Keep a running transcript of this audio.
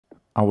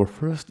Our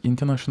first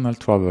international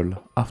travel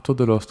after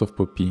the loss of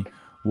Poppy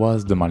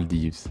was the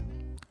Maldives.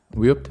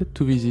 We opted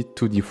to visit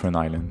two different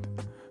islands,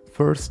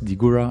 first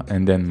Dhigurah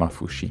and then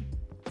Maafushi.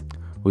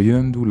 We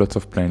didn't do lots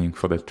of planning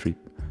for that trip,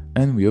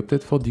 and we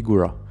opted for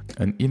Dhigurah,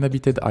 an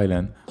inhabited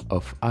island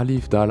of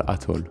Alif Dhaal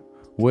Atoll,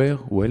 where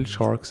whale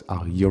sharks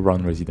are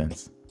year-round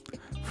residents.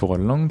 For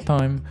a long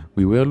time,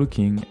 we were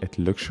looking at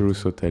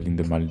luxurious hotels in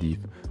the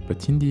Maldives,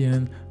 but in the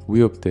end,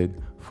 we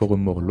opted for a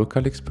more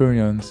local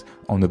experience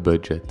on a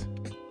budget.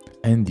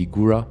 And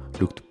Dhigurah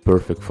looked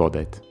perfect for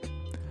that.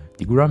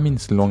 Dhigurah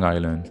means Long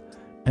Island,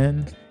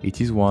 and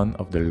it is one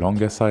of the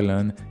longest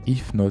islands,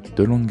 if not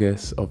the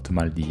longest, of the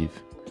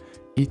Maldives.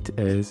 It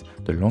has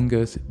the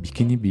longest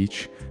bikini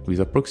beach with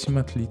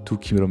approximately 2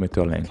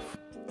 km length.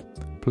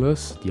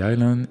 Plus, the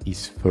island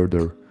is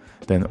further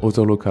than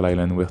other local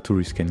islands where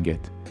tourists can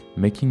get,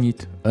 making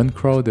it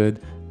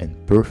uncrowded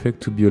and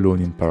perfect to be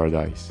alone in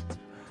paradise.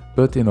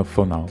 But enough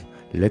for now,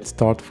 let's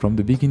start from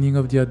the beginning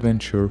of the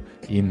adventure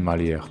in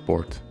Malé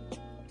Airport.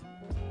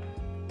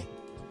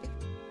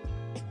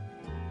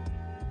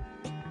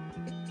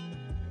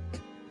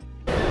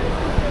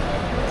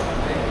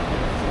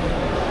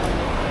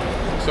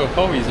 So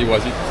how easy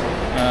was it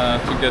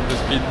to get the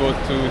speedboat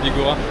to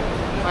Dhigurah?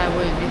 Why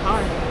would it be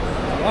hard?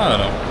 I don't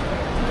know.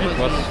 It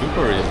was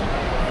super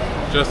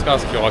easy. Just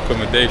ask your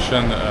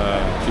accommodation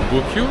to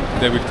book you.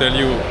 They will tell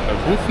you a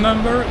booth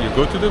number, you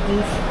go to the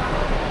booth,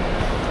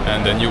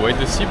 and then you wait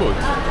the seaboat.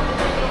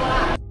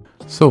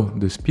 So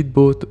the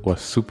speedboat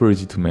was super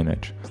easy to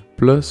manage.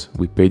 Plus,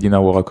 we paid in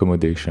our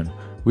accommodation,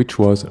 which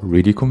was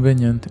really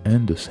convenient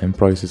and the same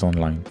price as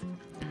online.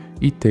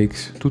 It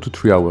takes 2 to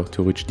 3 hours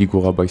to reach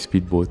Dhigurah by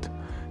speedboat.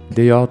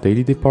 They are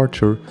daily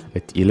departure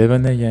at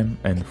 11 AM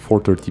and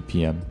 4:30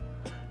 PM.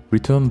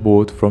 Return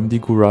boat from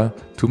Dhigurah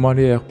to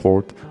Malé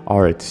Airport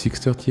are at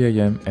 6:30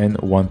 AM and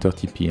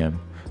 1:30 PM.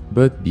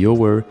 But be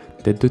aware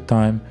that the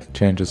time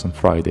changes on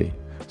Friday,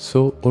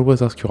 so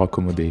always ask your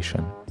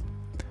accommodation.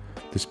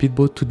 The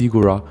speedboat to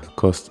Dhigurah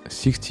costs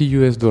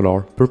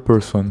 $60 per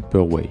person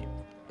per way.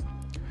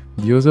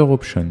 The other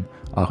options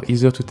are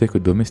either to take a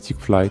domestic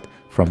flight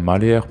from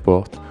Malé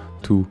Airport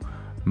to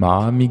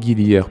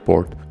Maafushi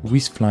Airport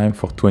with flying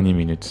for 20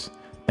 minutes,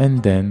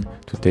 and then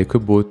to take a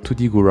boat to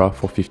Dhigurah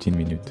for 15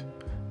 minutes.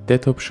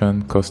 That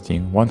option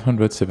costing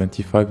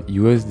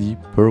 $175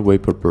 per way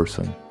per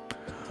person.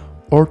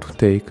 Or to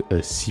take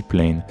a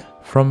seaplane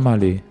from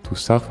Malé to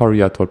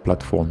Safari Atoll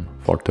platform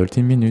for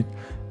 30 minutes,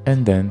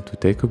 and then to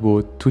take a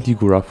boat to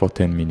Dhigurah for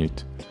 10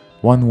 minutes.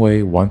 One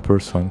way, one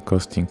person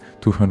costing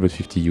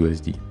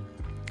 $250.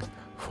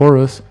 For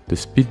us, the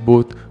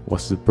speedboat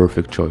was the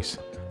perfect choice.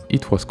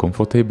 It was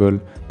comfortable,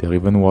 there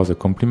even was a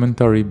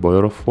complimentary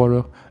boil of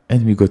water,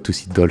 and we got to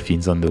see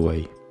dolphins on the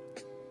way.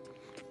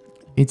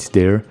 It's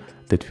there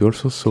that we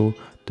also saw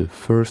the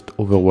first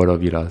overwater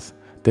villas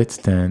that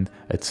stand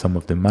at some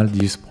of the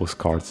Maldives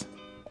postcards.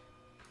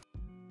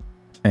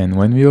 And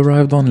when we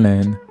arrived on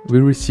land, we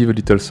received a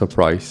little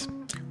surprise.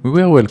 We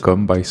were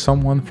welcomed by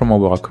someone from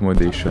our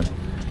accommodation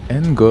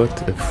and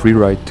got a free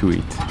ride to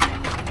it.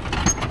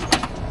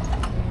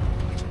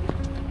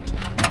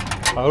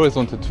 I always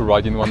wanted to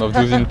ride in one of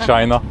those in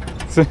China.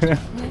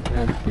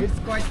 It's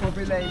quite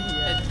popular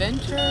here.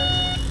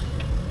 Adventure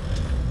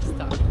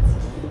starts.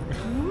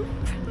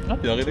 Ah,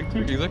 they are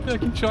electric, exactly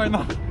like in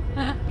China.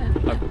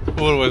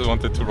 I've always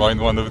wanted to ride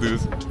one of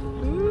those.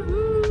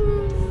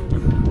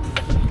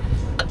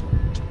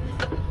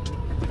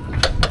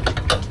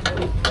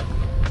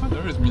 Oh,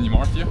 there is mini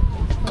mart here.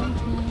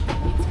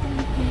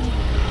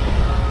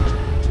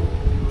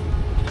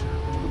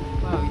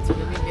 Wow, it's a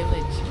living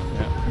village.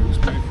 Yeah, it was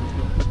beautiful.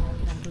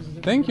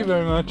 Thank you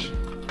very much.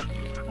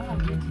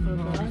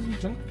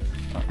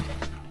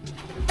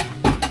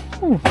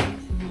 Ooh.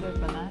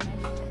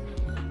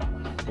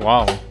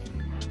 Wow.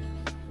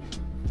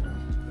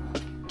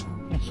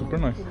 Oh, super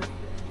nice.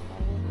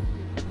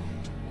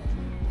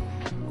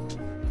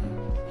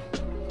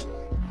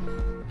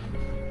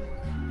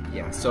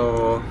 Yeah,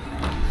 so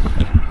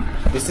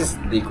this is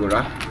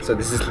Dhigurah. So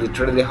this is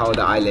literally how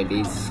the island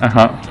is.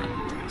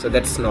 So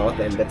that's north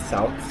and that's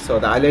south. So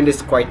the island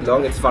is quite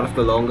long. It's one of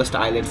the longest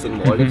islands in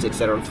Maldives.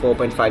 It's around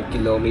 4.5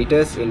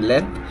 kilometers in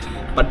length,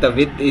 but the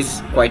width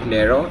is quite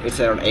narrow. It's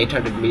around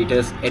 800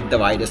 meters at the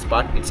widest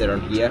part. It's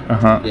around here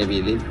where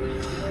we live.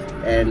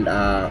 And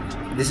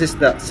this is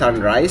the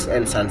sunrise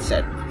and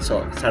sunset.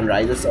 So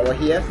sunrise is over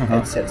here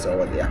and sets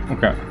over there.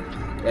 Okay.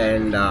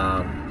 And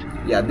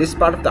yeah, this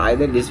part of the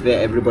island is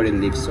where everybody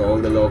lives. So all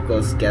the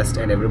locals, guests,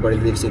 and everybody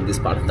lives in this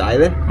part of the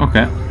island.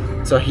 Okay.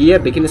 So here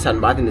bikini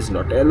sunbathing is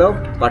not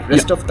allowed, but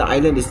rest of the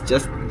island is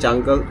just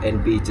jungle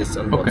and beaches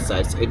on both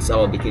sides. It's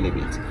our bikini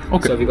beach.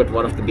 Okay. So we got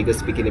one of the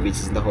biggest bikini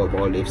beaches in the whole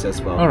Maldives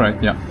as well.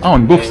 Alright, yeah. Oh,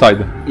 on both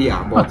sides?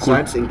 Yeah, both cool.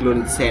 sides,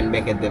 including the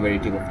sandbank at the very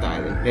tip of the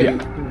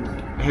island.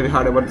 Have you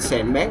heard about the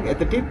sandbank at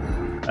the tip?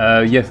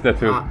 Yes,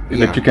 that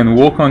you can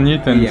walk on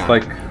it and it's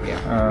like...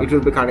 it will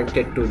be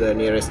connected to the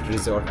nearest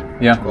resort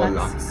called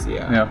Lux.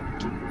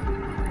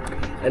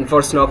 And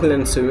for snorkeling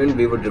and swimming,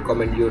 we would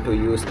recommend you to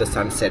use the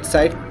sunset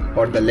side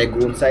or the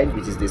lagoon side,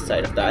 which is this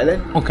side of the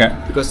island. Okay.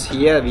 Because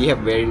here we have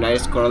very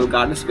nice coral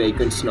gardens where you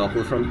can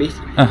snorkel from beach,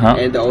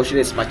 and the ocean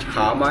is much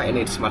calmer and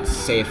it's much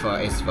safer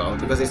as well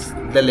because it's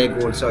the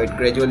lagoon, so it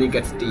gradually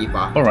gets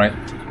deeper. All right.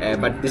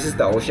 But this is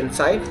the ocean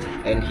side,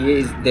 and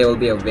there will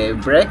be a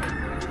wave break.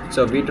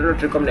 So we do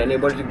not recommend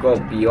anybody to go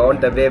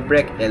beyond the wave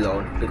break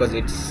alone because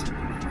it's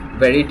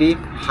very deep,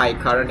 high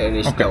current, and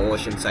it's the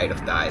ocean side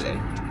of the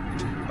island.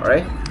 All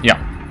right.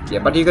 Yeah. Yeah,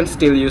 but you can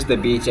still use the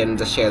beach and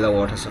the shallow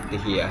waters of the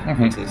here,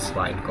 which is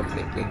fine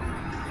completely.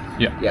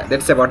 Yeah,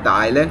 that's about the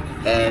island.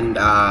 And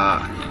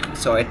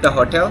so at the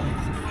hotel,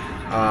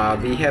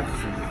 we have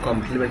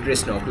complimentary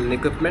snorkeling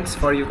equipments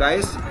for you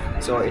guys.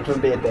 So it will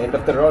be at the end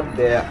of the road.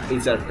 There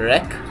is a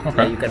rack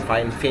where you can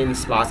find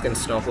fins, mask, and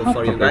snorkel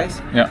for you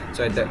guys. Yeah.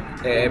 So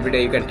every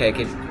day you can take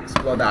it,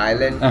 explore the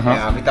island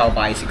with our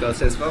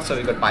bicycles as well. So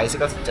we got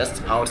bicycles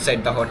just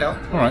outside the hotel.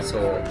 Alright.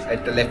 So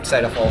at the left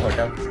side of our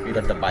hotel, we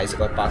got the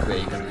bicycle park where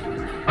you can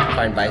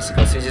find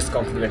bicycles, which is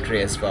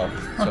complimentary as well.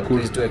 So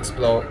please do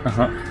explore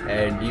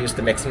and use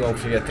the maximum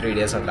of your 3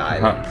 days on the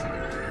island.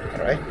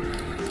 Alright?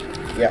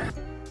 Yeah.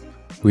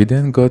 We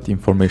then got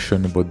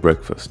information about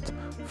breakfast,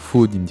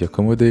 food in the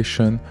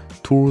accommodation,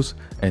 tours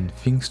and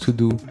things to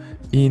do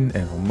in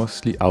and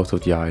mostly out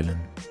of the island.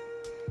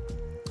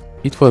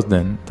 It was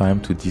then time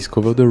to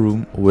discover the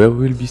room where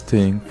we will be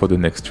staying for the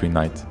next 3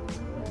 nights.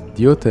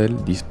 The hotel,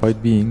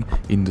 despite being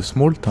in the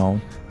small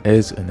town,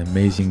 has an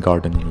amazing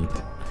garden in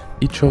it.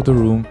 Each of the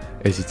rooms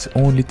has its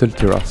own little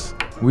terrace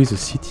with a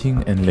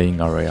sitting and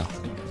laying area.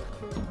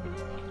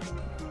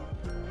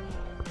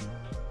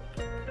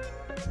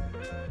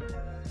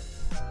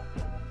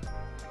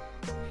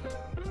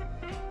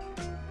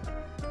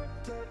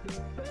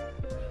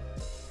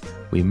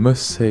 We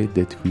must say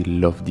that we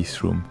loved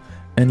this room,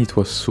 and it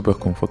was super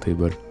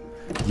comfortable.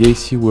 The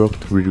AC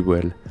worked really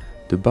well,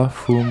 the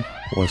bathroom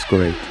was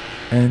great,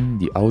 and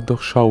the outdoor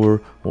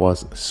shower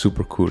was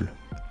super cool.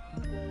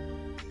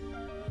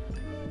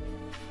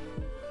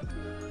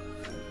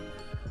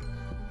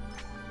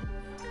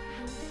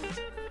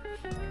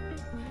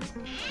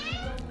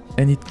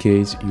 And in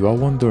case you are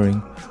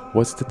wondering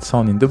what's that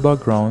sound in the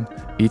background,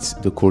 it's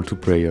the call to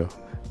prayer,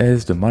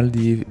 as the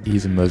Maldives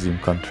is a Muslim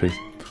country.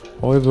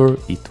 However,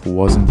 it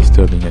wasn't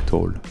disturbing at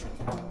all.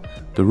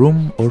 The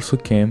room also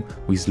came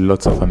with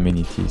lots of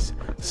amenities,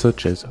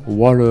 such as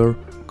water,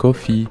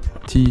 coffee,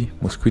 tea,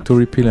 mosquito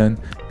repellent,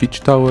 beach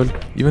towel,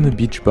 even a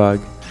beach bag.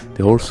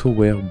 There also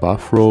were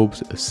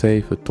bathrobes, a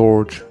safe, a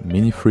torch,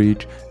 mini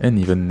fridge, and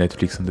even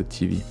Netflix on the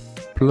TV.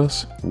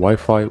 Plus,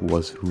 Wi-Fi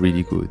was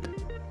really good.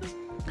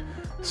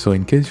 So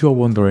in case you are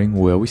wondering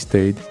where we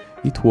stayed,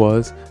 it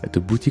was at a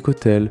boutique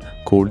hotel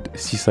called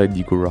Seaside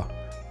Dhigurah,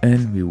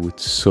 and we would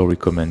so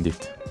recommend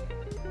it.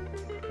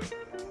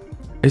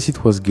 As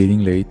it was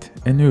getting late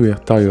and we were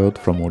tired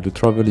from all the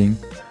traveling,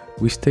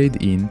 we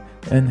stayed in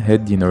and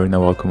had dinner in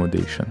our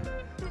accommodation.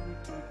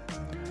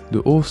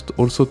 The host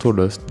also told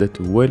us that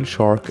a whale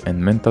shark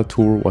and manta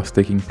tour was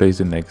taking place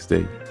the next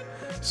day,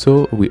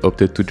 so we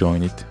opted to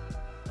join it.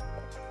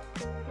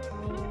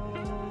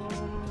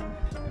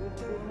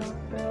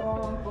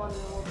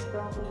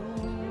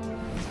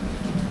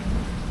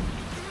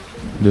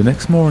 The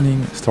next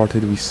morning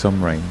started with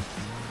some rain,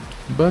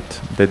 but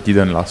that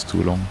didn't last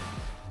too long.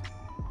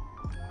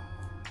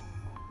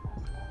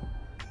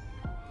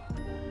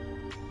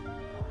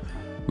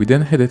 We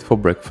then headed for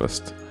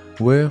breakfast,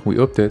 where we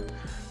opted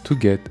to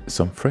get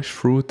some fresh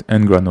fruit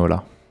and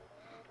granola.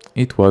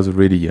 It was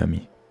really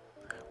yummy.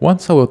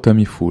 Once our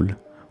tummy full,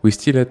 we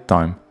still had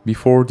time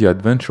before the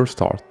adventure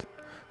started,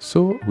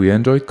 so we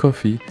enjoyed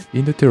coffee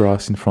in the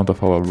terrace in front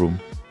of our room.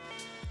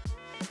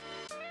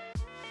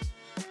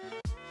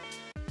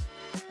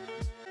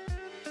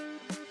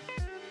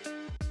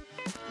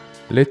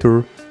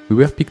 Later, we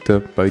were picked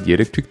up by the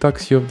electric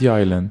taxi of the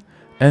island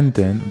and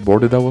then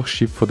boarded our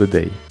ship for the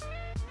day.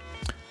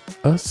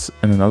 Us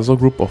and another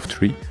group of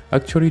 3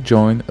 actually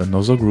joined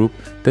another group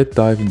that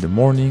dived in the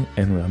morning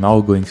and we are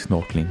now going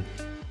snorkeling.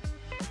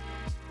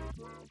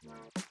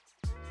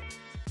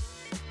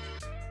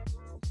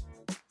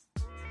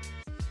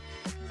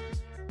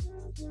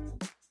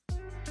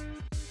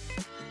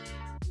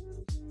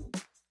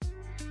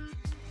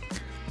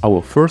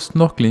 Our first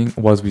snorkeling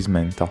was with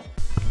manta.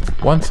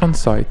 Once on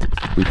site,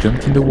 we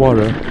jumped in the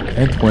water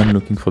and went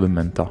looking for the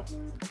manta.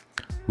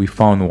 We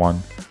found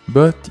one,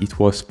 but it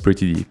was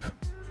pretty deep.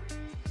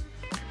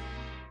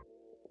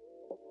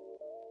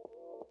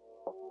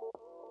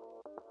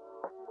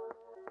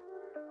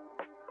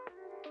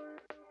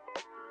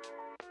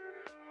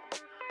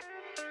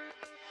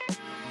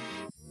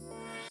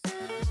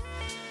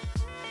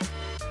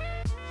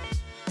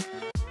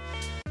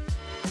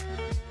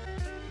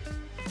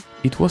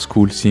 It was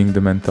cool seeing the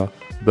manta,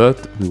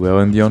 but we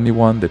weren't the only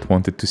one that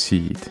wanted to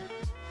see it.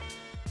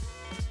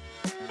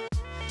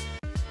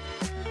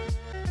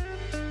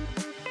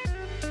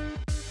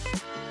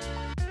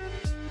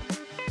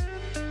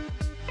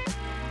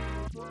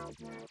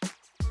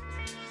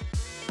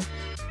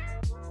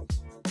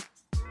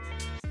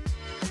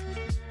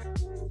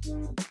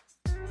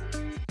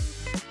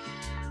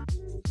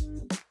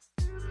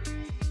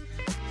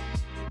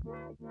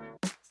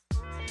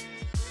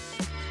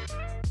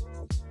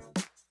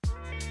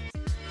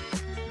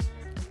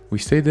 we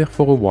stayed there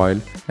for a while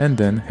and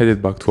then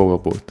headed back to our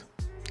boat.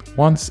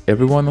 Once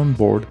everyone on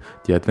board,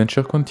 the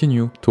adventure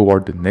continued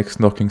toward the next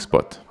snorkeling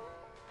spot.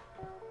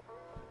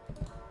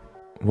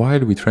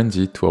 While we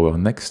transit to our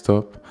next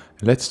stop,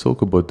 let's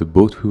talk about the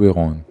boat we were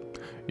on.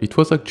 It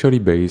was actually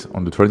based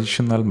on the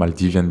traditional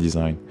Maldivian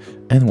design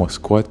and was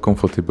quite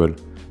comfortable,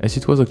 as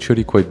it was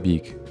actually quite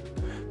big.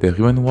 There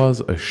even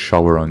was a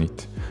shower on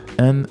it,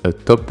 and a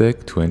top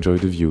deck to enjoy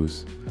the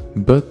views.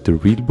 But the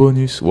real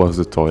bonus was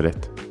the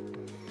toilet.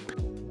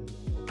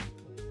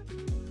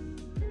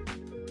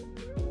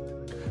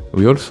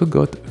 We also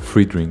got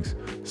free drinks,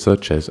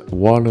 such as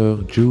water,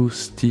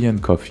 juice, tea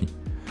and coffee,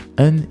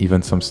 and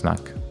even some snack.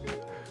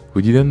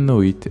 We didn't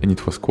know it, and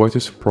it was quite a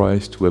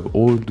surprise to have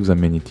all those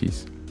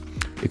amenities,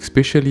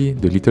 especially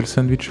the little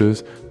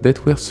sandwiches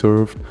that were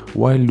served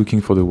while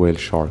looking for the whale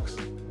sharks.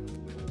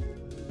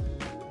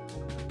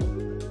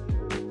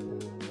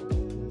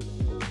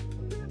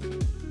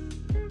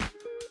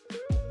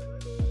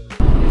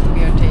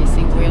 We are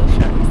tasting whale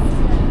sharks.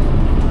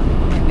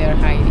 And they're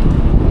hiding.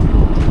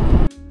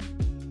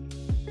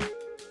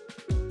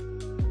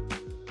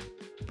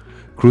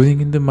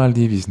 Cruising in the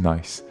Maldives is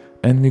nice,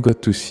 and we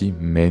got to see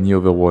many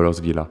overwaters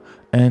villas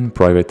and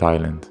private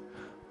islands.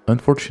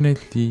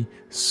 Unfortunately,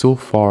 so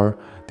far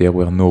there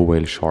were no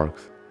whale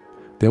sharks.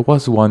 There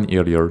was one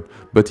earlier,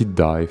 but it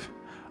died.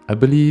 I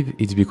believe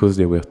it's because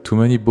there were too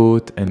many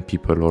boats and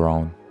people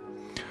around.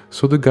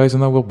 So the guys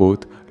on our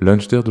boat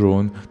launched their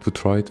drone to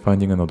try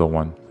finding another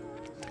one.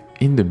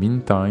 In the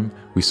meantime,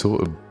 we saw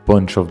a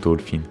bunch of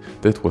dolphins.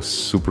 That was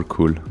super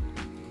cool.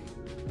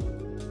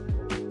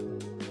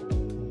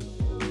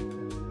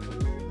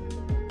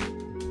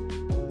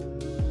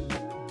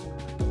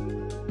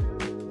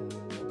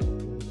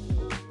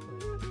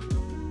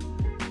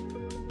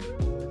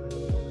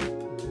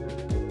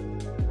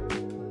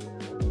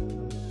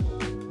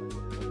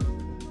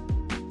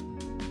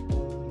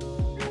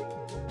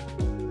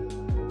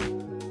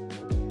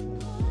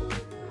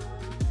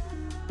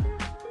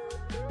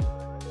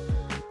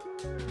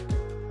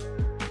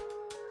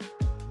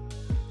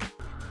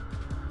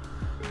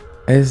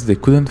 As they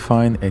couldn't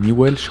find any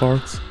whale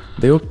sharks,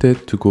 they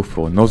opted to go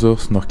for another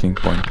snorkeling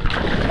point.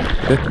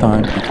 That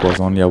time it was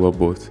only our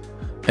boat,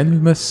 and we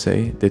must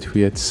say that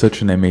we had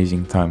such an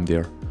amazing time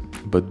there.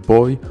 But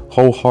boy,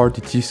 how hard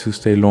it is to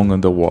stay long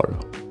underwater.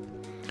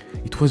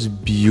 It was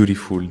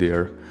beautiful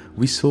there.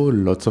 We saw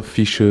lots of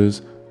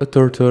fishes, a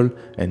turtle,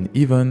 and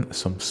even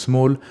some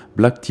small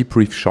black tip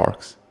reef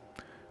sharks.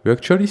 We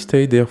actually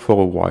stayed there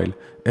for a while,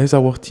 as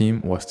our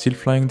team was still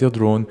flying their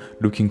drone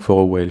looking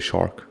for a whale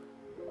shark.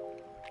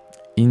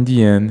 In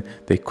the end,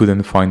 they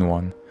couldn't find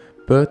one,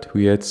 but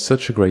we had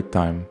such a great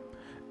time.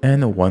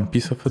 And one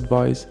piece of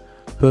advice,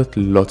 put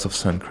lots of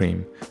sun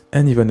cream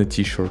and even a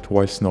t-shirt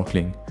while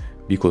snorkeling,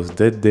 because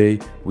that day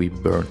we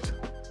burnt.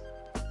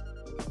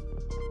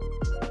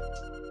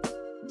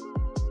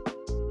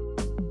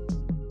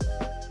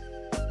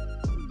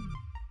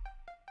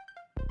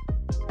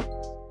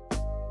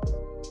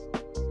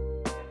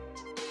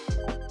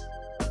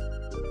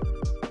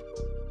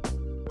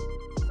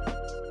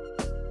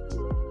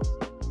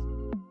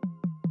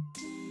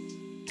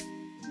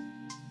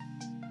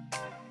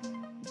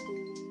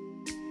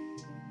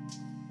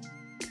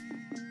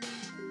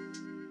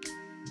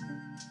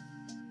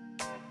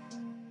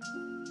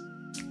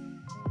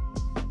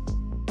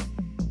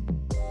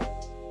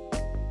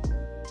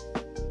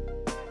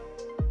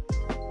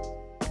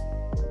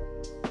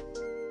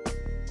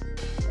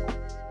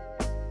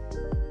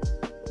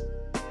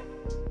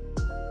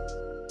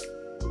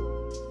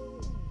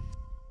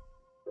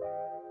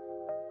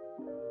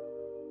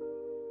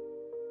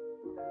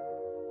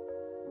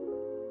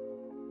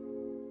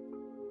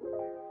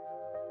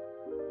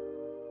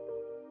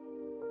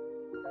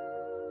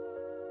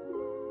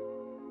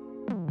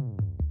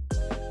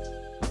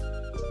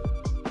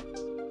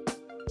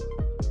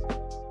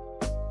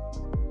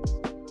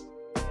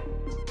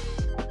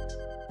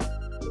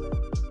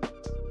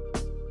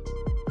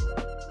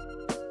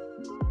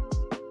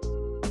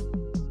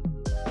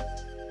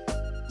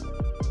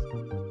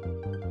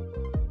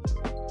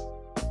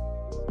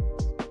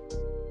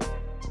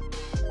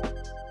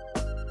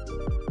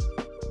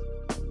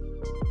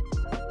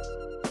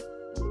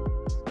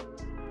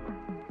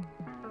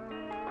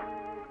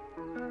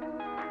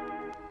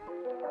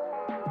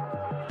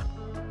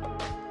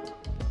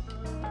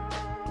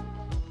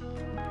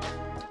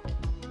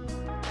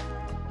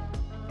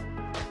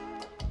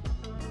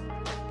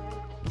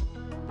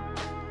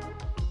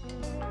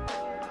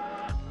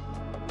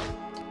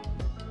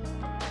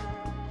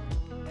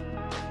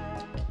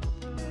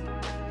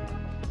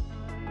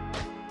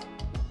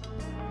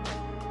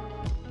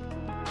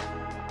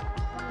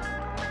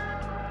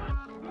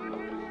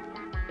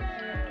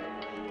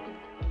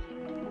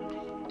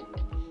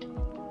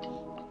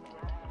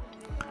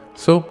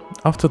 So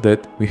after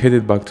that we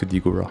headed back to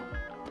Dhigurah.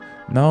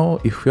 Now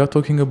if we are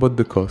talking about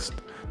the cost,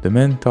 the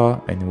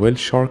manta and whale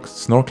shark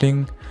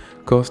snorkeling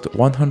cost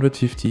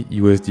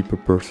 $150 per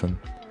person.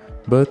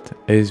 But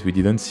as we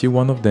didn't see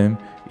one of them,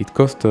 it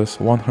cost us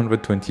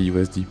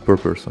 $120 per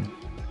person.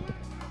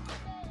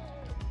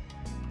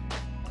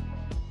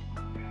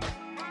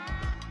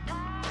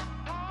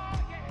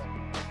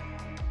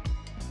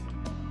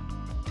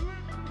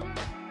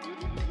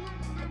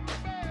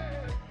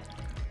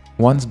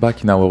 Once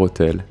back in our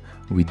hotel,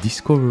 we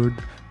discovered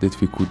that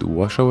we could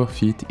wash our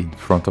feet in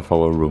front of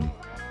our room.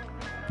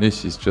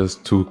 This is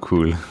just too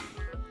cool.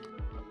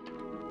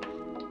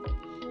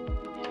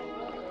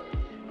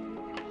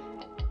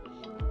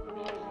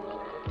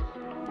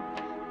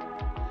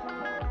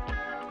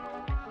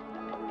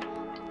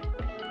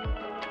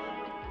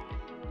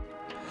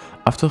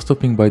 After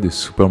stopping by the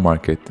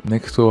supermarket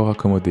next to our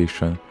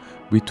accommodation,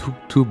 we took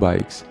 2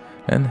 bikes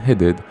and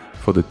headed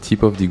for the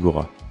tip of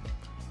Dhigurah.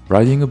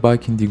 Riding a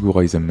bike in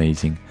Dhigurah is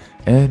amazing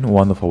and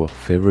one of our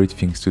favorite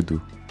things to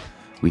do.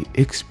 We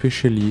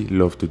especially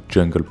love the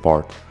jungle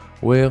part,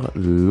 where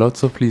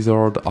lots of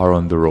lizards are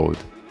on the road,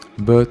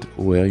 but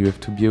where you have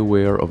to be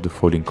aware of the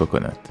falling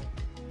coconut.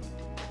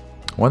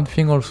 One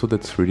thing also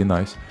that's really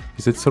nice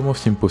is that it's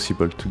almost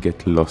impossible to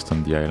get lost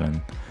on the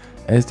island,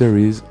 as there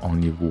is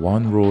only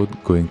one road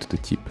going to the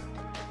tip.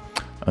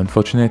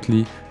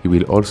 Unfortunately, you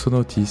will also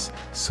notice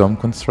some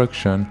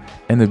construction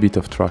and a bit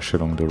of trash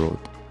along the road.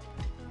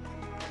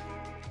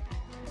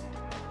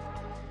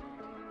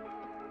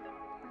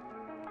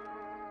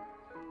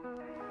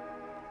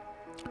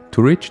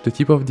 To reach the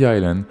tip of the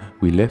island,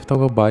 we left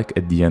our bike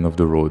at the end of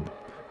the road,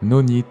 no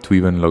need to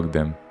even lock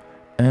them,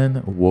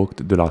 and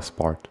walked the last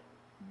part.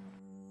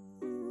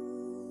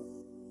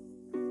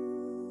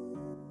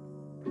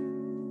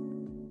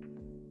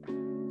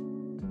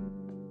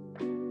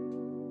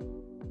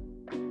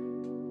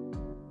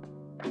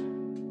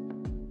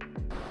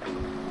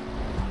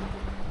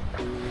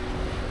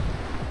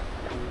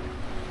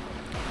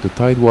 The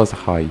tide was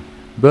high,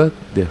 but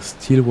there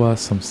still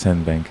was some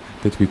sandbank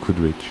that we could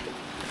reach.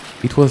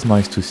 It was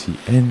nice to see,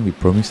 and we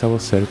promised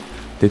ourselves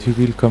that we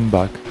will come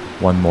back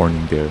one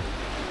morning there.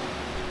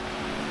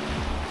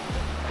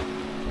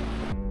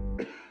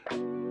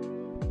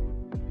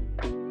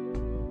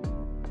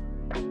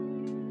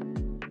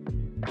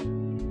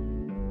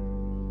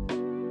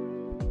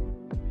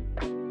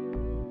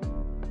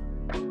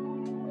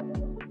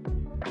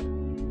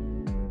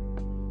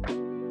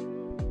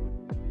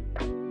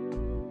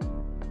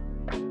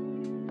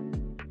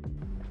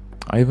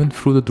 I even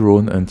flew the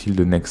drone until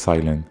the next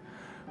island,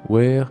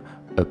 where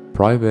a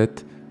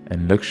private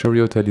and luxury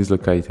hotel is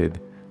located,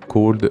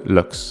 called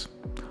Lux.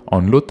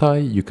 On low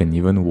tide you can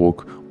even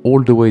walk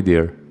all the way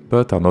there,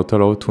 but are not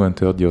allowed to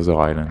enter the other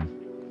island.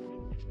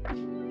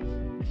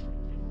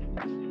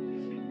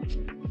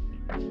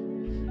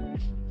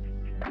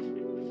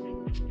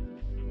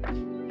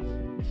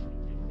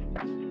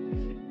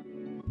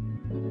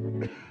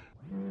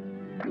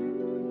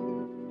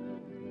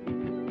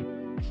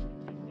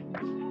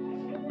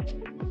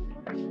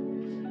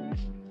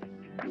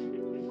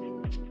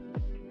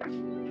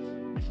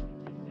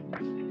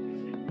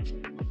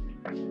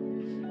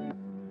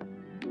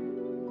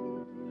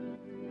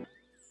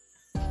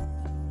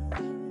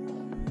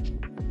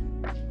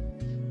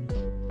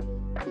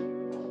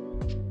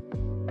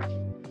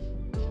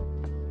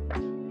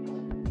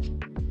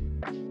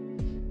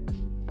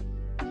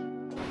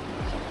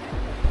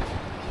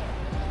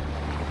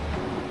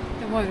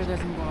 Water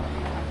doesn't go up.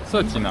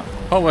 So Tina,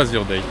 how was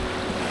your day?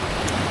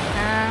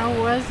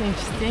 Was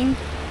interesting.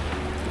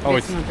 Oh,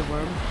 That's it's not the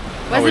word.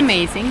 Oh, Was it's-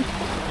 amazing.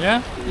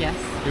 yeah. Yes.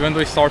 Even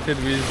though it started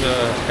with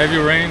heavy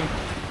rain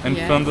and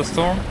Yeah.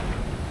 thunderstorm.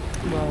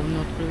 Well,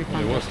 not really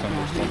fun. It was No,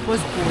 thunderstorm. it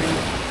was boring,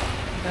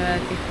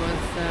 but it was.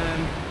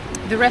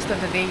 The rest of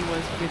the day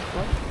was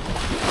beautiful.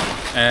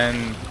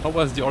 And how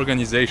was the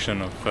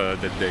organization of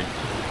that day?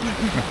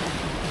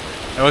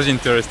 It was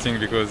interesting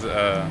because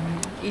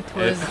It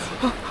was.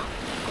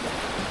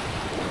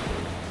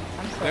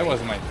 that was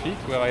my feet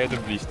where I had a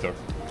blister.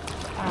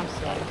 I'm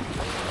sorry.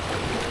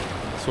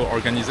 So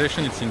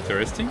organization, it's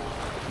interesting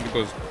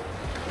because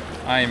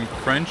I'm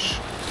French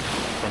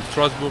from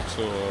Strasbourg,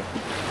 so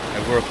I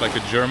work like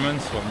a German,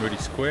 so I'm really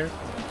square.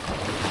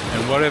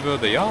 And whatever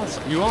they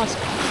ask, you ask,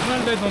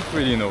 well, they don't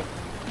really know.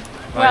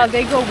 Well, Like,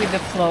 they go with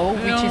the flow,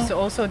 which Yeah. is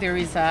also there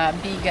is a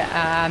big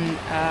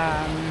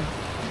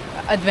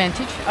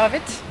advantage of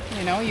it.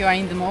 You know, you are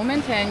in the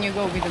moment and you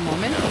go with the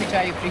moment, which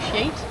I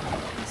appreciate.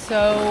 So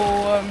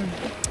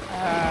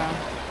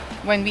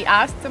when we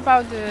asked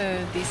about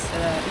this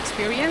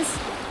experience,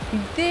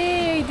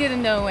 they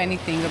didn't know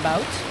anything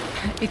about.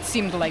 It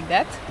seemed like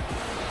that.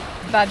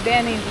 But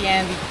then in the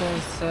end,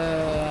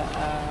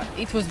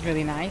 it was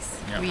really nice.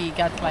 Yeah. We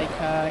got like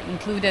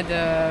included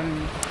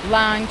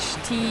lunch,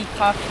 tea,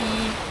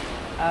 coffee,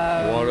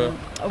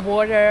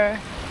 water,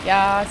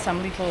 yeah,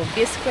 some little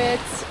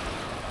biscuits,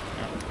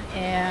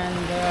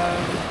 and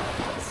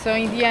so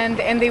in the end,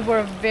 and they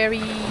were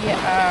very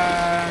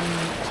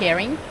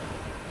caring.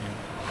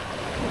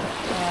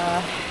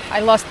 I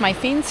lost my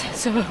fins,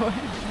 so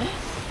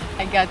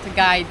I got a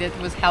guy that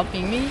was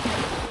helping me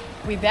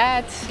with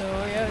that. So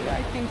yeah,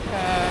 I think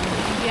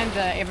in the end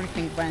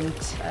everything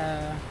went,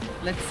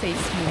 let's say,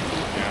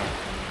 smoothly.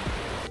 yeah.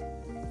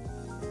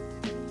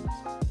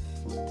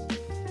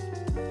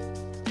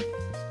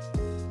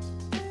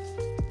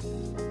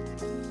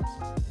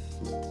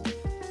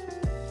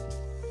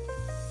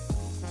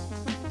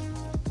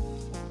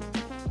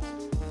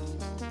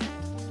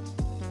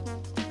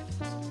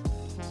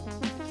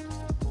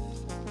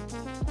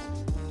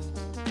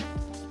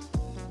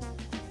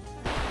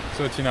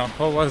 So Tina,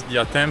 how was the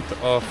attempt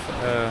of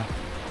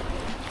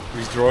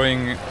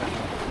withdrawing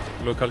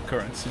local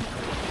currency?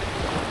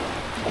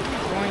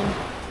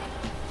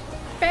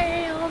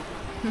 Fail.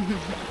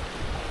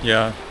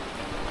 Yeah,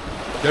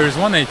 there is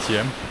one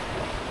ATM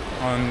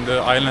on the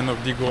island of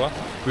Dhigurah,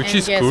 which And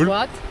is guess cool.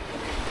 what?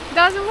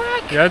 Doesn't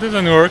work. Yeah, it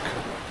doesn't work.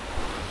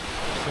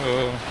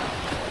 So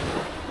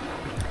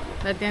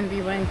But then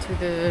we went to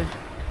the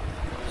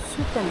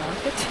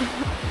supermarket,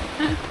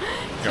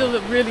 to a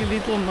really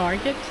little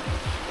market,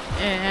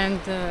 and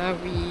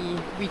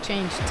we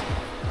changed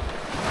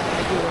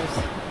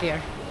euros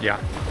there. yeah,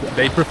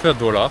 they prefer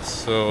dollars.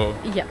 So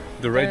Yeah.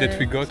 the rate that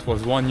we got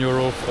was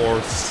 €1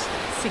 for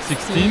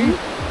 16.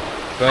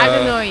 I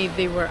don't know if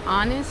they were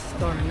honest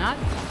or not.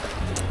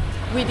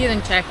 We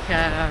didn't check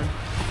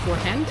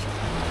beforehand.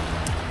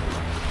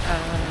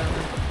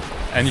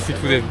 And if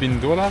it would have been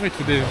dollar, it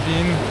would have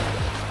been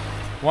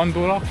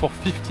 $1 for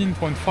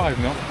 15.5,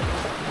 no?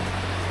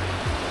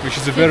 Which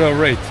is a better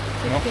rate,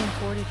 no?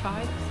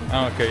 15.45.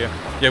 Ah, okay, yeah.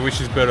 Yeah,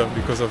 which is better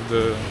because of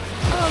the...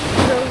 Oh,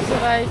 those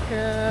like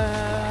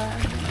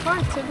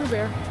parts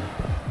everywhere.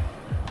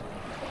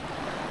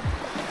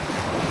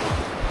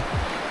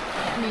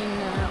 I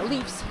mean,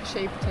 leaves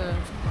shaped,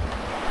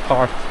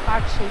 part.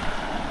 heart shaped.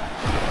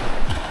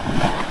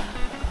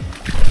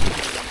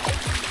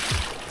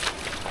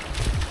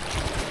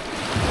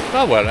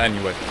 Oh well,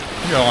 anyway,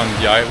 we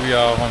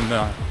are on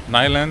an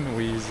island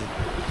with...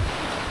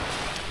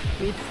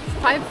 With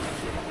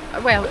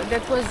well,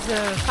 that was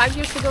 5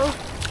 years ago,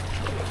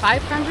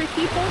 500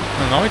 people.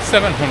 No, now it's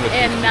 700.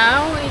 And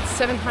now it's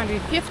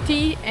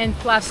 750 and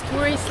plus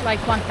tourists like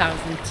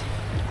 1,000.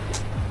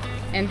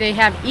 And they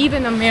have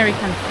even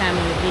American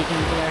family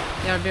living there.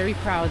 They are very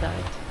proud of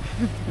it.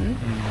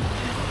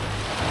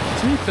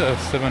 Isn't it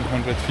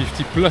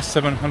 750 plus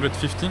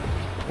 750?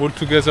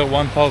 Altogether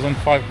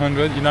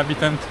 1,500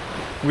 inhabitants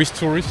with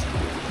tourists?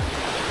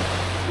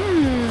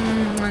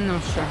 I'm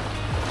not sure.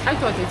 I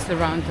thought it's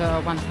around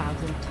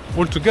 1,000.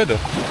 Altogether?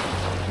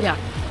 Yeah.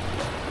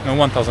 No,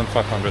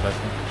 1,500 I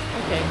think.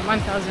 Okay,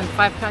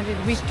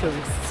 1,500 with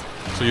tourists.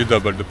 So you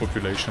double the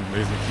population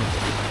basically.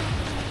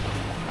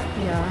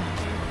 Yeah.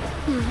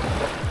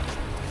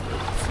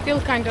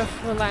 Still kind of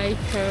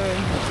like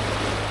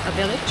a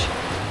village.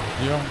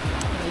 Yeah.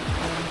 Like,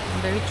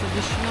 very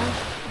traditional.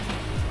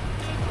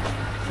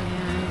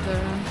 And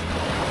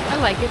I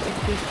like it,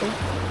 it's peaceful.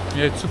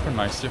 Yeah, it's super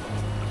nice, yeah.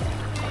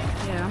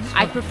 Yeah,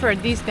 I prefer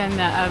this than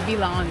a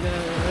villa on the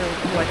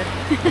water.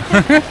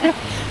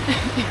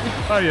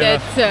 Oh yeah.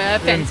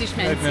 That's fancy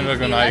schmancy. I'm never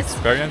gonna villas.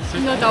 experience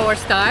it. Not our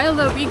style,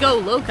 we go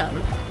local.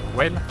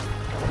 Whale?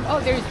 Oh,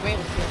 there is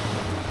whales here.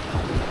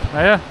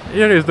 Ah, yeah,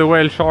 here is the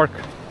whale shark.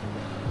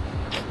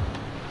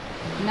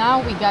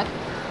 Now we got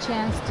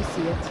chance to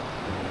see it.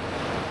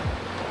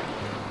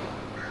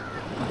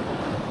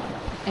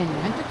 And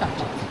when to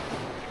touch it.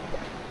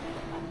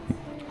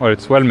 Well,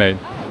 it's well made.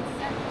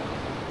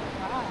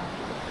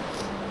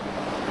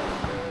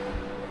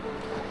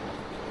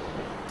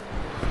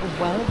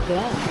 Well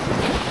done.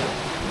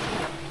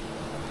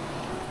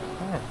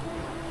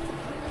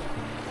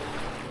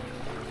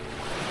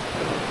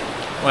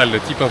 Well, the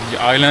tip of the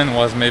island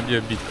was maybe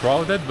a bit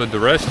crowded, but the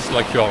rest is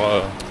like you're...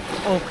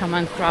 Oh, come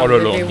on, crowded. All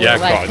alone. There were Yeah,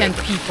 like crowded.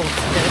 10 people.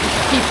 The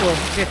people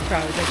get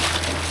crowded.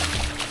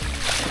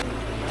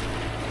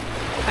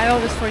 I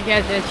always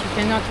forget that you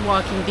cannot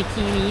walk in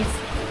bikinis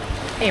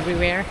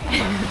everywhere.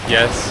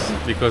 Yes,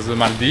 because the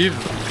Maldives,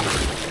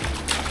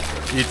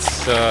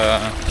 it's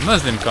a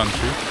Muslim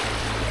country,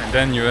 and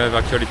then you have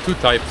actually two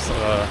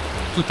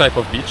type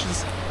of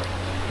beaches.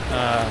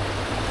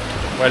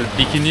 Well,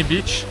 bikini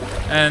beach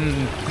and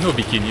no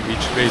bikini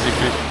beach,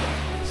 basically.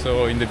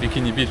 So in the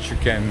bikini beach you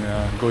can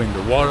go in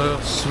the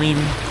water, swim,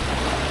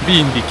 be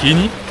in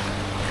bikini,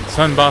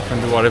 sunbath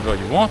and do whatever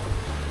you want.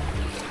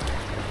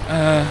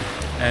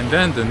 And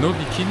then the no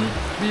bikini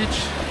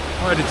beach,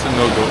 well, it's a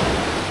no-go.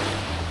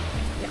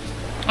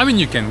 I mean,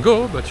 you can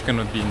go, but you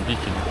cannot be in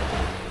bikini.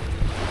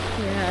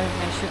 Yeah,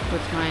 I should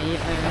put my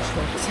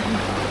shorts.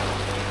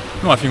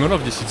 No, I think all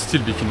of this is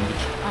still bikini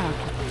beach. Ah,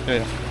 okay.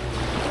 Yeah.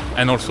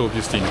 And also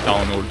obviously in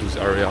town, all those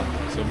areas.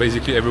 So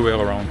basically everywhere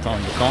around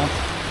town you can't,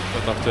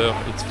 but after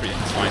it's free,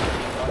 it's fine.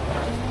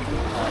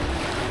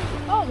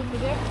 Oh, look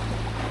at there.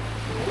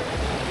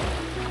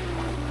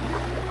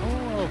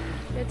 Oh,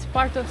 it's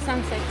part of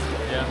sunset.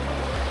 Yeah.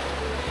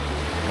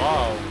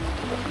 Wow.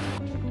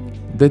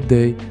 That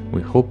day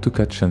we hoped to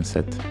catch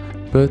sunset,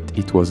 but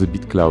it was a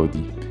bit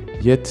cloudy,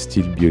 yet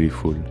still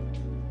beautiful.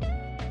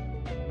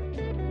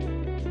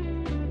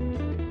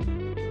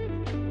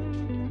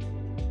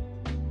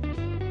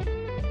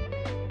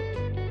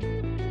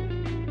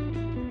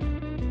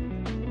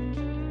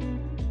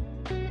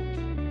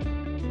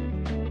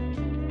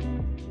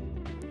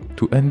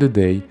 To end the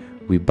day,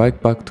 we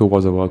biked back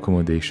towards our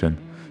accommodation,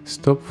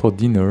 stopped for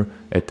dinner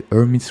at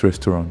Hermit's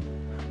restaurant.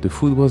 The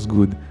food was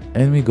good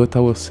and we got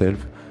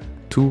ourselves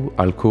 2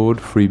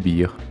 alcohol-free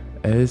beer,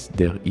 as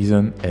there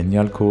isn't any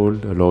alcohol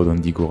allowed on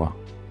Dhigurah.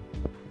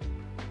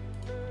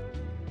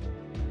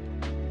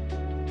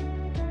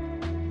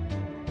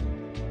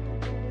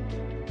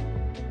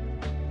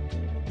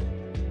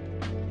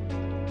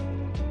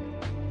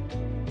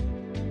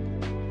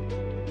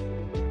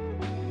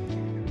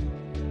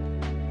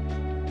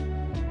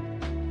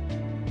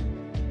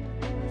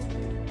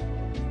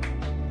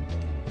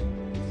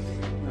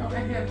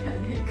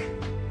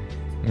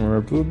 Or a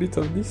little bit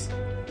of this?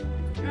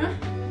 Huh?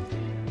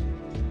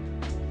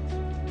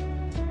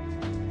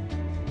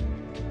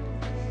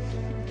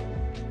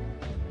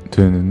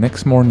 The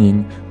next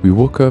morning, we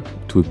woke up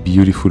to a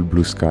beautiful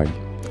blue sky.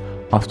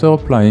 After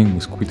applying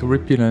mosquito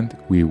repellent,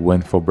 we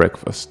went for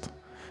breakfast.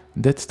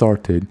 That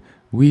started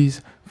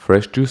with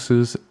fresh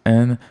juices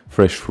and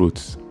fresh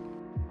fruits.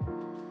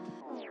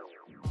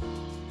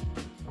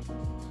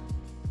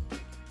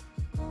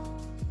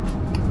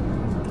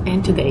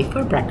 And today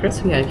for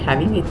breakfast we are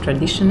having a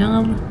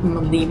traditional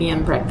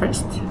Maldivian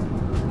breakfast,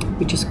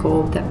 which is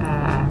called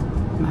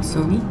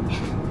Maafushi,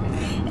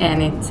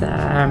 and it's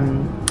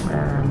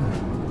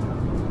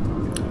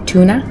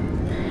tuna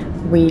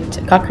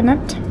with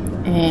coconut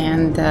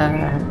and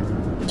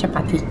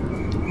chapati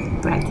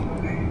bread.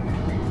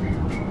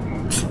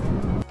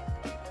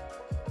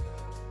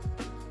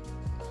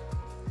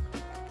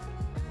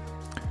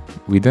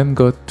 We then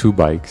got 2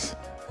 bikes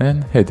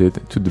and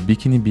headed to the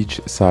Bikini Beach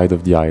side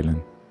of the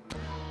island.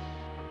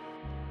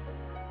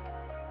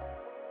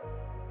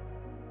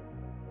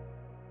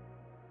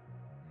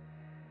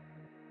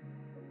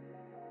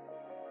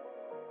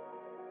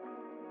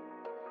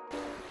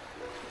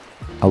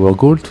 Our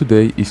goal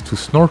today is to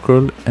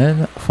snorkel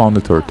and found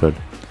a turtle.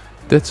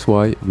 That's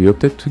why we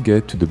opted to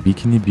get to the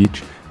Bikini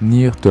Beach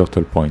near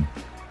Turtle Point.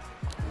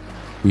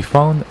 We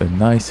found a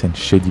nice and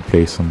shady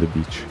place on the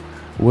beach,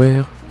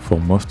 where for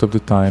most of the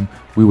time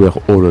we were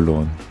all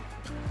alone,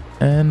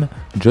 and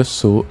just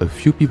saw a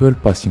few people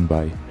passing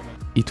by.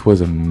 It was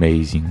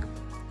amazing.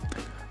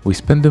 We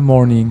spent the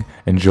morning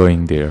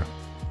enjoying there.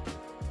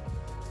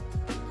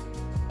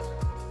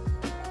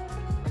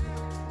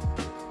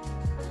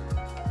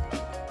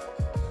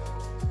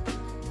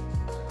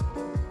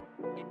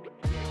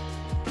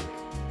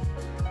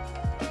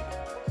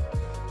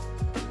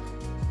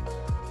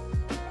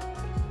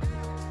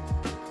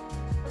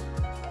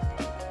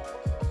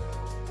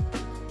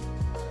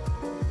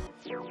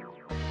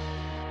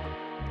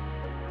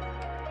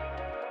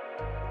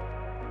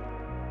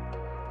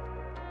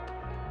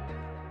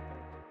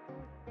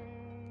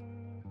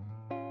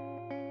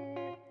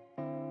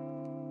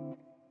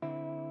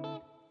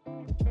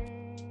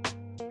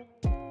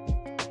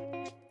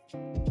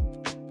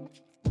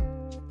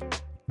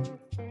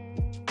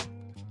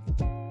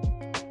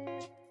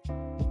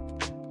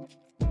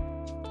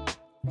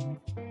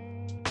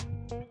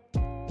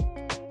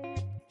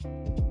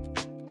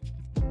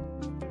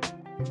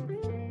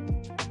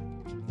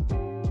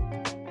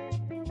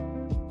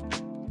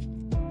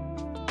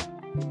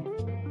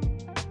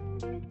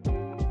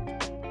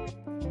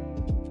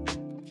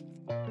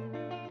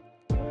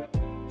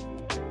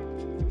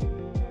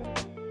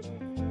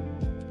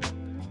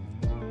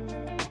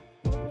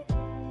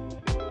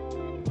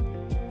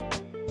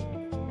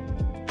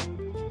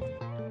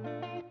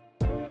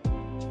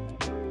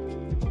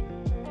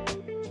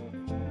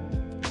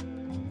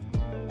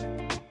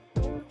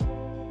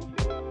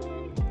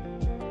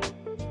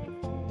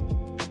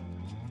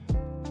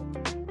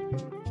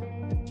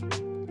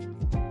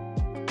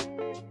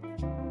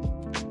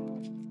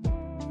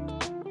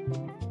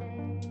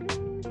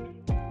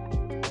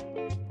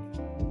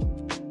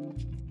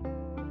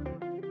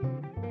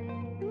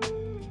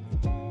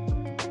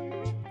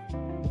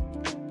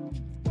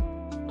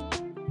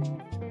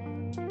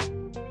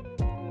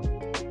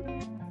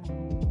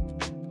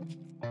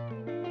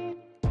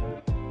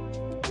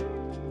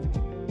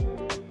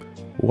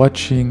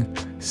 Watching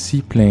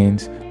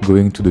seaplanes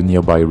going to the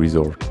nearby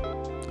resort.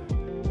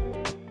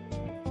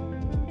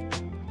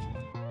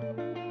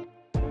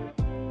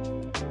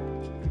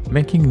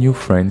 Making new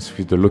friends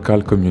with the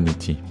local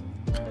community.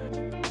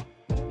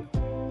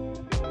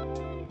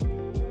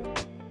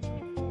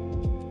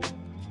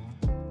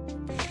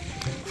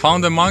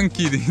 Found a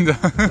monkey in the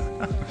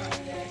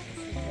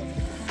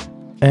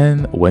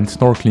And went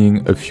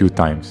snorkeling a few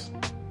times.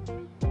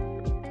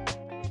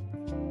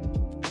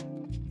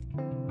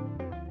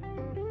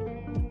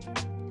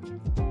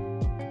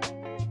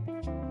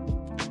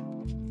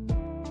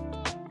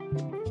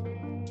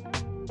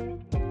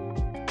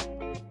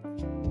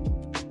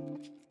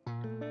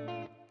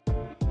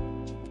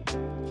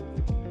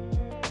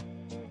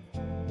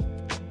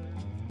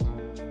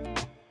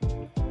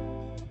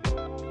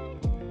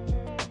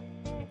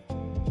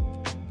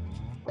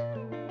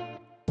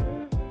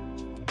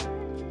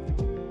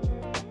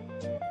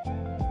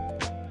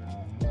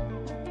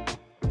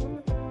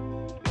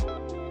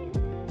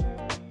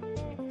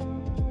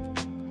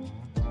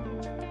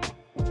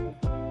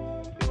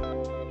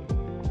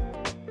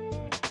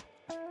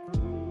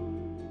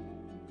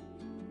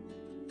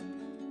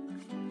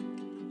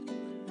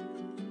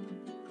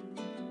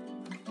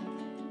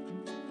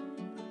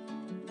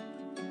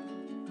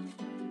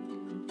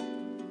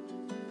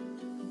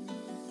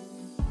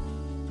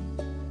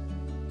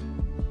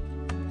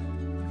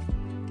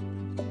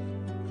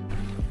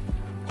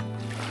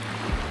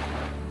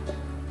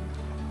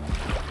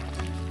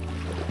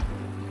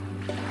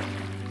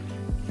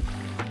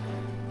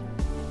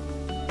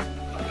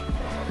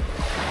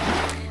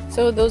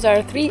 So those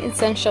are 3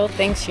 essential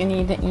things you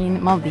need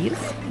in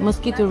Maldives: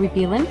 mosquito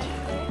repellent,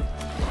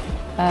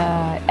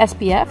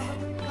 SPF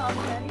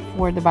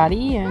for the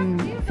body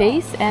and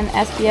face, and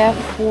SPF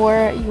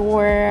for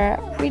your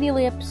pretty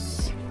lips.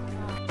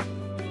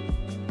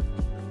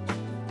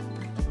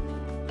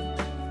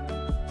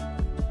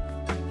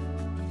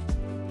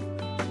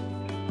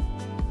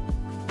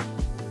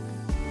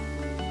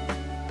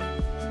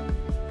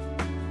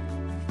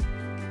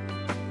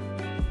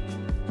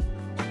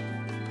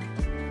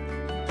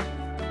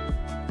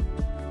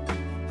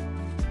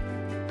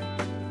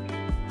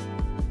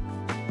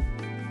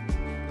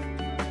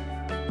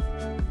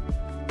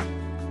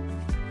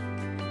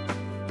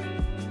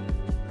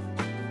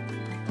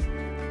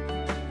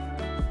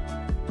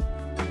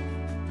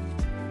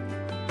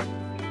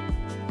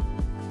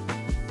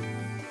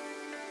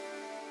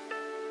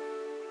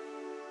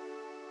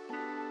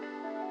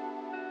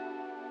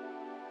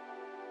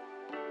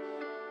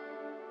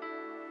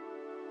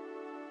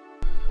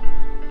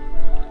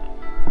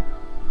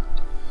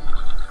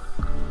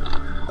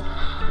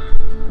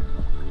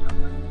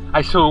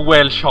 I saw a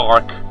whale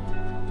shark.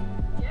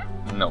 Yeah?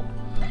 No.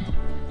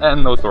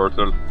 And no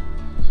turtle.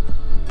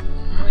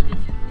 What did you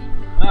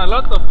see? A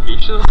lot of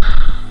fishes.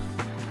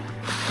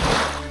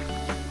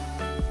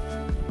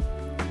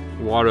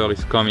 Water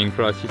is coming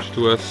passage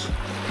to us.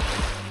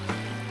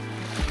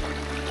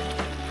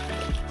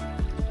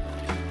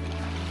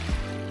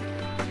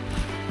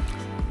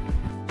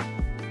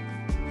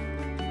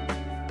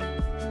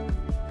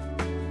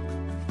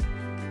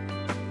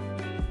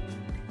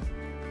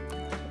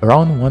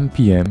 Around 1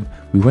 p.m.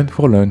 we went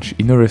for lunch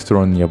in a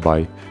restaurant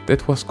nearby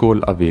that was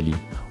called Aveli,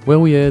 where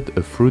we had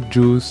a fruit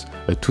juice,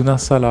 a tuna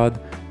salad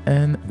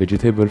and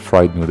vegetable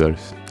fried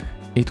noodles.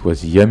 It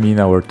was yummy in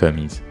our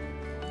tummies.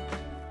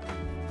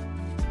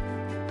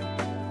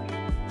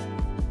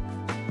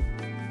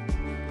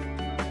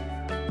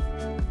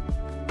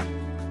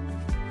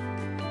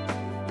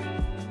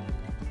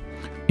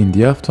 In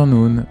the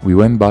afternoon, we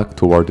went back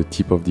toward the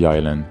tip of the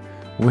island,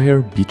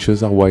 where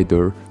beaches are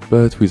wider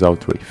but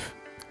without reef,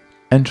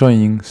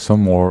 enjoying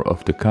some more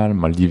of the calm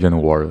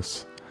Maldivian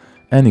waters,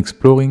 and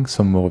exploring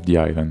some more of the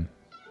island.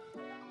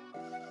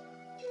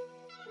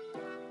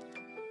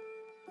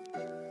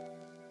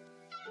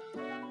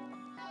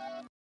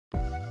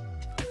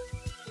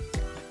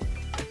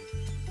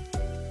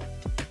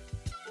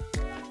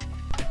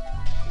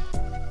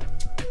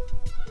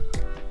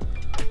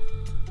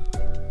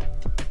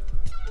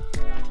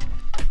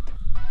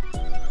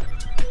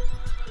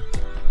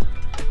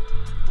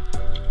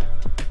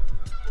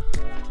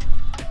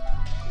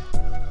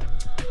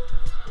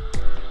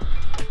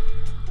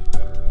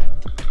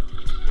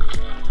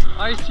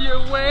 I see a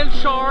whale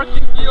shark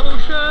in the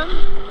ocean.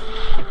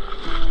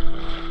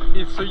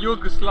 It's a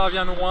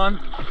Yugoslavian one.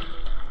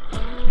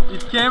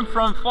 It came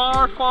from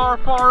far, far,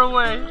 far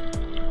away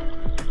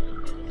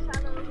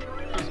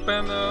to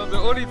spend the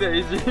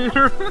holidays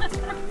here.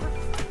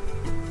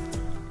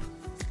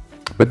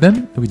 But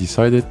then we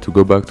decided to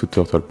go back to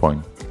Turtle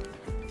Point.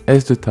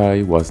 As the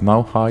tide was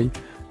now high,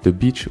 the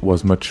beach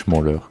was much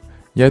smaller,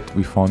 yet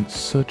we found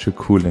such a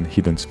cool and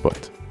hidden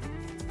spot.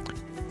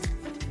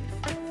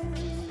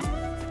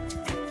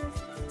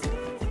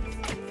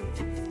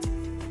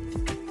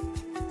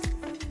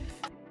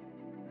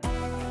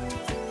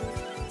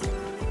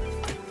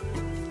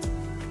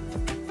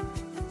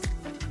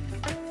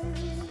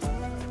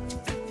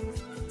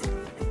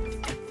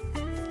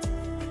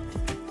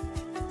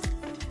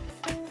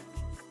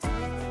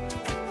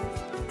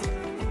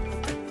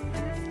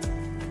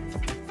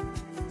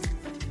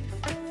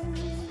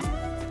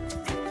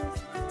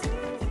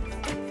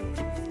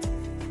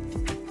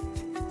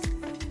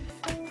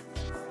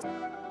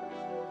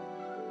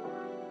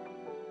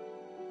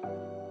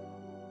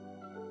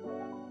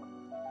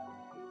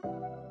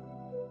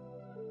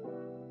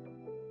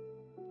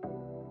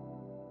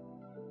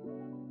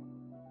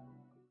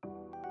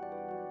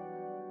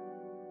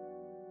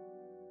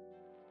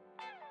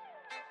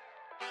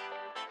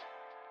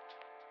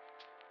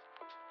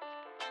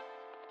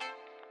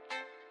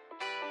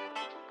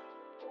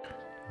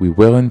 We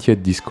weren't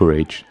yet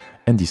discouraged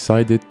and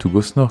decided to go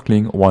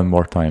snorkeling one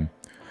more time.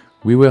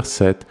 We were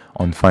set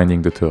on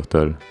finding the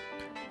turtle.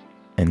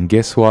 And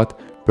guess what?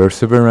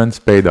 Perseverance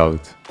paid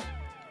out.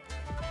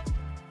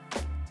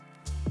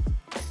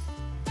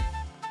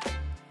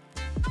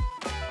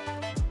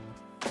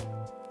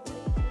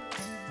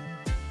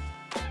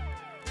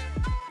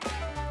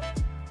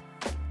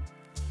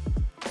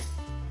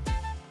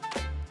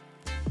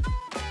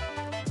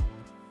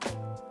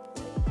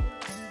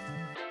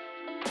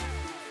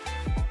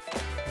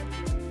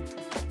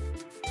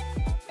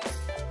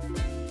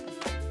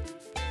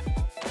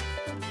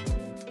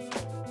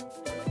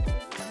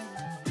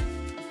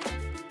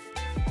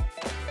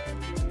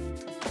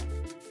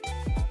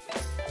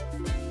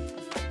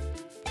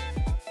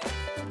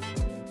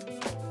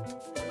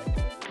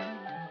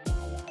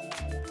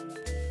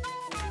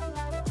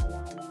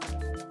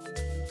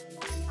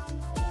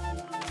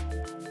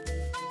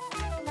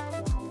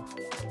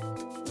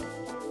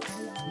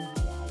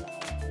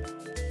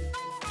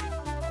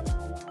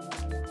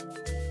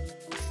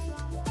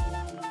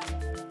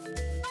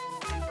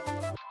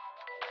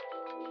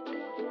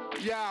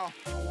 Yeah.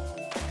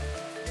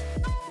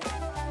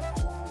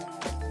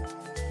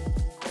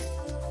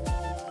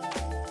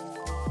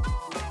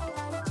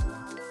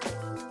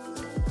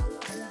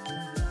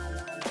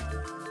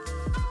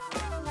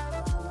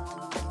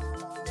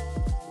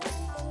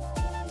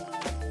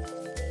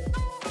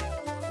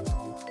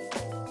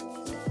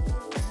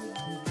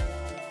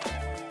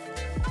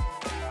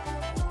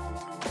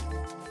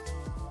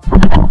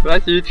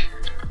 Classic!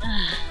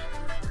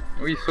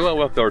 We saw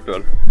our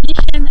turtle.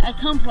 Mission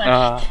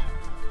accomplished.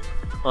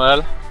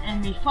 Well,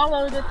 And we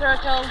followed the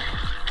turtle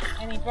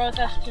and he brought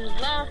us to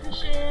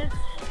Maafushi's.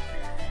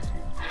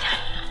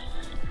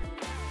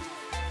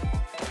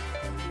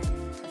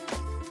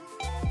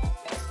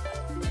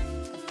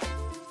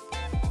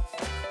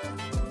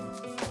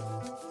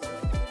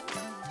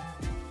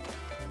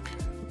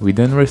 We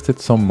then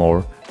rested some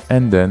more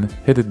and then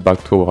headed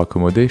back to our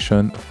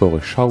accommodation for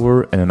a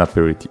shower and an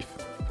aperitif.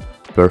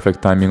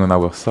 Perfect timing on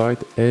our side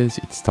as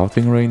it's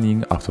starting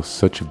raining after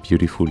such a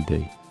beautiful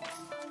day.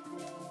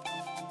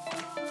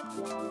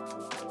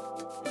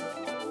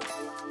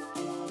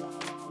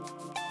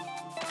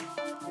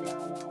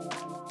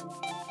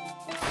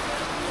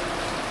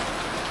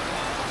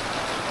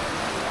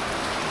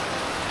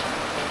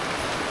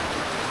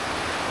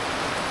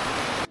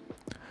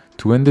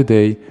 To end the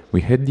day,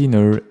 we had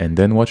dinner and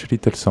then watched a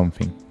little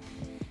something.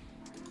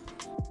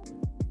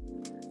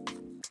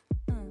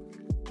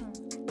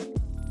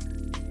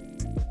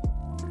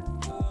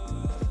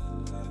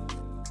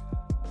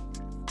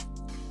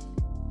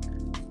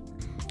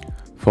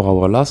 For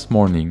our last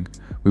morning,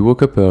 we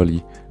woke up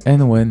early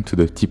and went to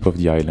the tip of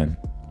the island.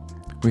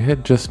 We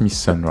had just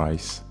missed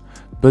sunrise,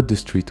 but the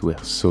streets were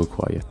so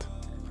quiet.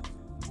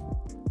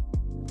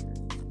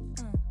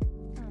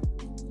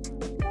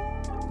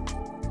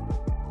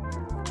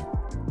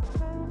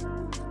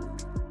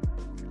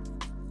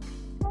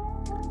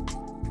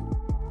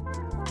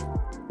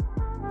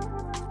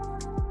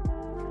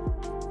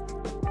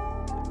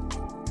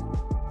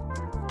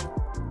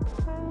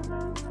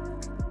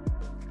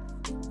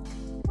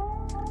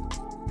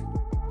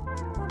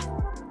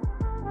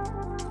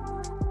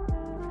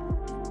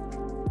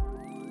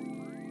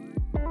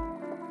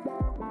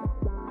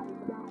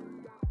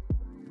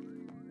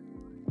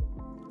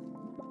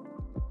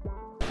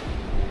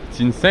 it's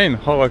insane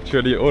how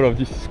actually all of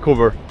this is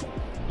covered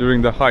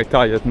during the high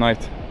tide at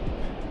night.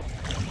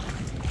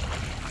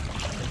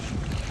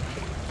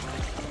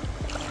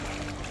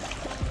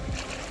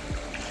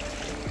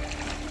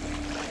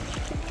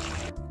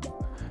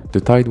 The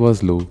tide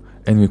was low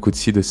and we could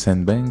see the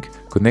sandbank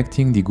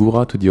connecting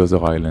Dhigurah to the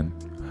other island.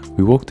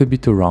 We walked a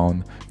bit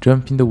around,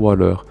 jumped in the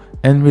water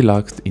and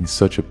relaxed in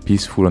such a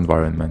peaceful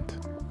environment.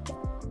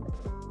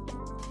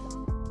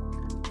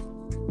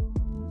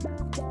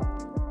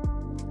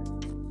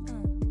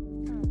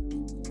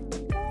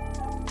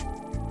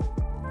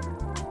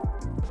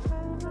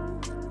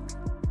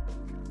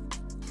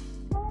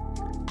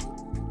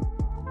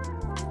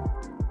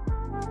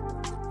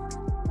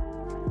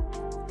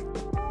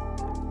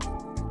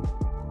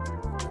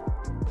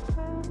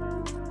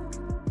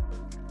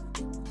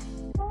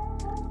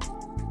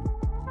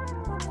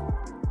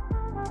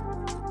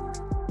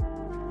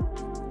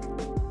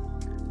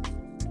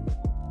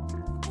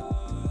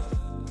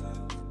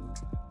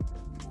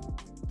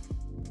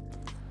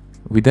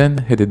 We then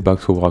headed back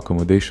to our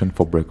accommodation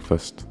for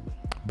breakfast,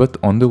 but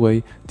on the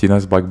way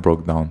Tina's bike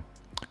broke down.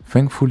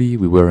 Thankfully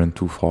we weren't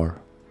too far.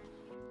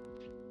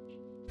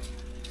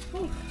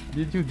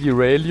 Did you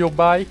derail your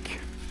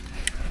bike?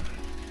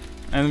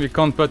 And we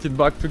can't put it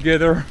back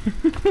together?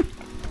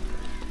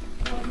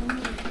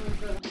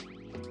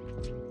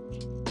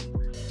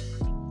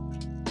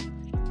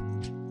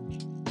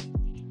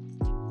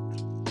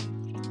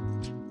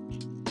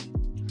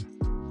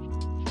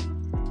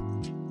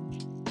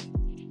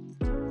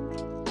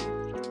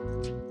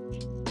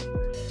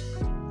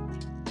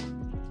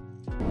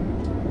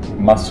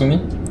 Masuni?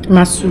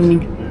 Masumi.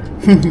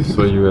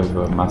 So you have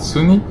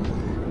Masuni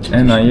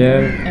and I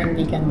have And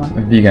vegan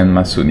one. vegan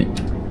Masuni.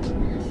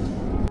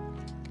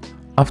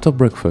 After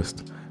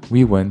breakfast,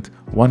 we went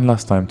one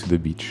last time to the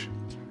beach.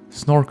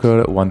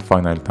 Snorkel one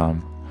final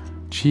time,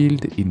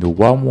 chilled in the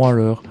warm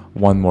water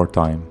one more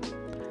time,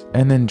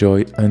 and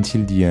enjoy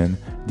until the end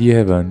the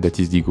heaven that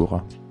is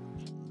Dhigurah.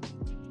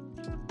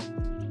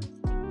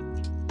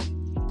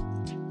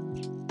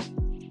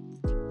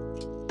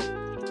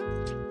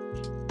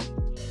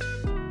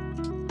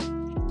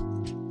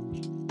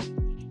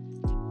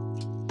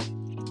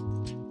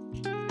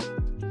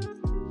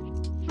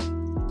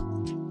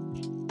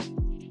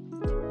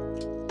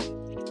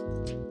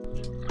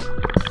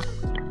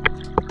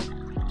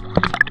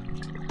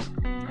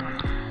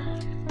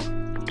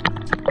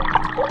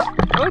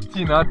 Oh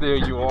Tina, there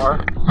you are.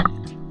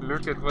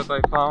 Look at what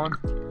I found.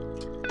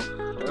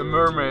 A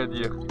mermaid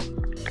here.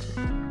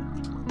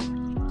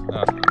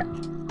 Ah,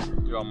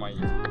 you are my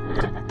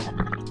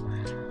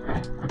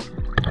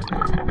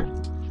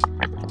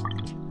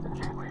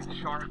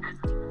shark.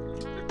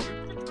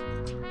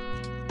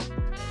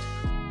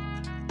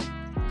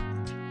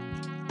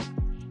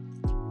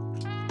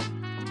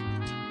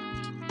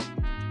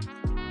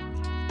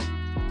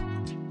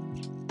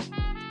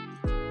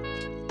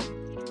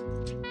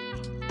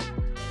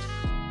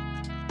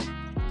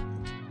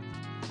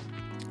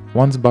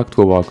 Once back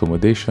to our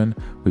accommodation,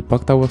 we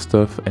packed our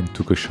stuff and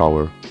took a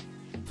shower.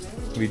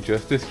 We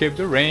just escaped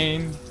the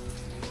rain.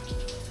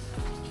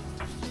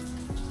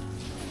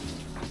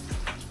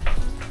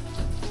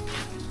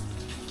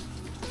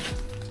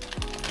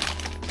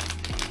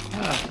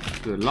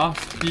 The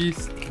last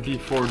piece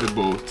before the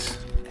boat.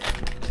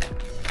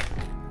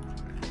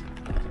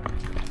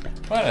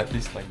 Well, at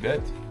least like that.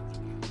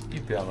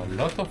 If there are a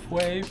lot of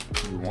waves,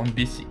 you won't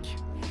be sick.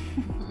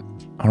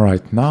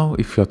 Alright, now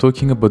if we are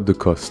talking about the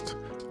cost,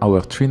 our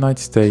 3-night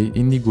stay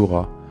in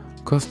Dhigurah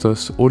cost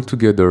us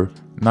altogether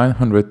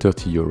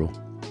 €930,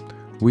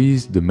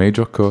 with the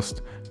major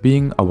cost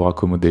being our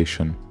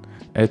accommodation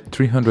at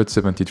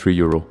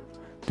 €373,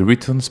 the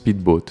return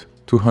speedboat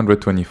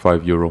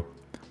 €225,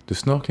 the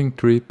snorkeling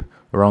trip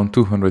around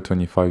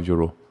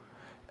 €225,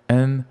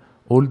 and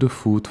all the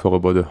food for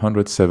about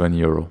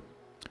 €107.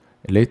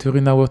 Later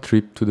in our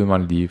trip to the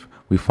Maldives,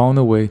 we found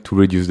a way to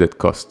reduce that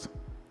cost,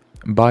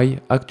 by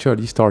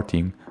actually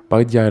starting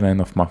by the island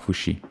of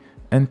Maafushi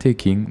and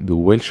taking the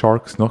whale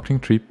shark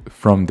snorkeling trip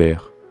from there,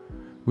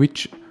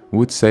 which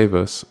would save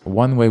us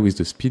one way with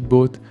the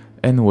speedboat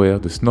and where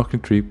the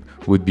snorkeling trip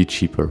would be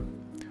cheaper.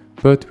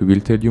 But we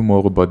will tell you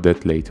more about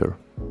that later.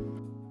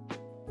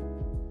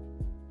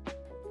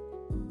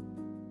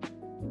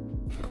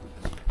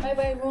 Bye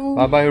bye room.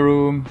 Bye bye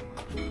room.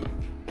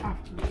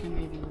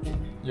 Maybe.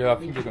 Yeah, I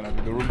think we're gonna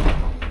be the room.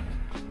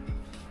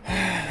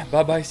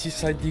 Bye bye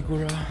seaside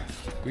Dhigurah.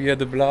 We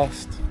had a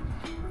blast.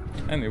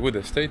 And we would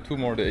have stayed 2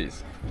 more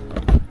days.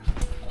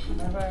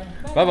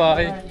 Bye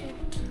bye.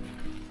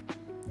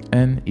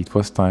 And it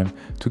was time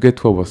to get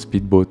to our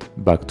speedboat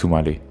back to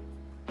Malé.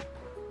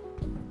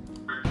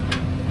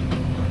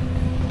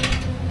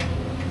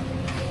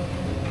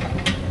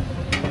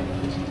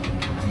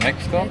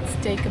 Next stop. Let's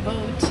take a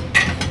boat,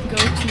 go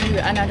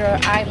to another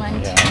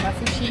island,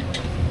 Maafushi,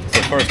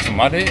 So first to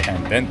Malé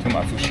and then to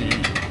Maafushi.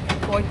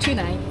 for 2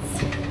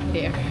 nights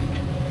there.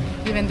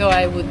 Even though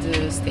I would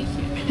stay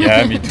here.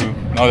 Yeah, me too.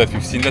 Now that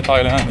we've seen that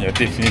island, yeah,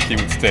 definitely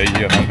would stay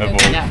here on the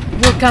boat. Yeah,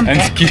 we'll come And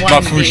back skip one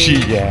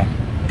Maafushi, day. yeah.